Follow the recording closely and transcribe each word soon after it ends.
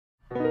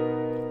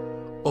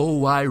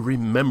Oh, I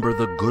remember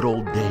the good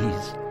old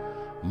days.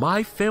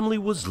 My family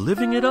was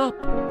living it up.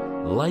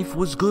 Life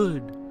was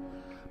good.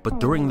 But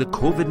during the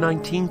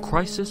COVID-19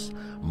 crisis,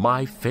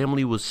 my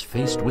family was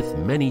faced with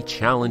many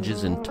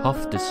challenges and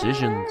tough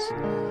decisions.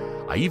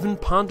 I even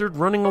pondered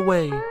running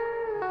away.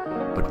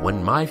 But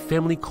when my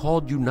family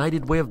called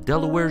United Way of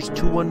Delaware's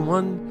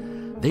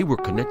 211, they were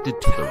connected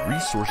to the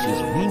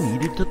resources we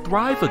needed to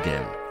thrive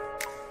again.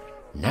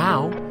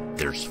 Now,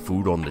 there's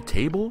food on the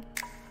table,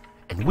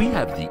 and we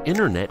have the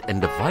internet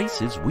and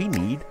devices we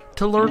need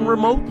to learn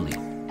remotely.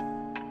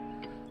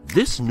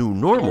 This new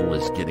normal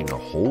is getting a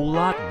whole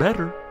lot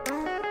better.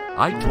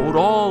 I told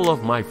all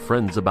of my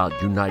friends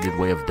about United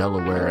Way of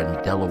Delaware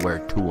and Delaware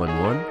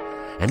 211,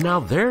 and now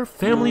their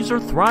families are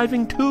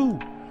thriving too.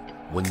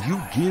 When you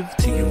give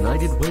to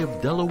United Way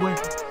of Delaware,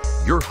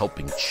 you're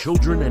helping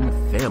children and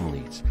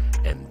families,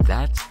 and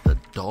that's the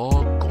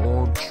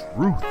doggone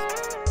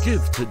truth.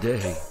 Give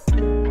today.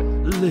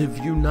 Live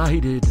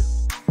united.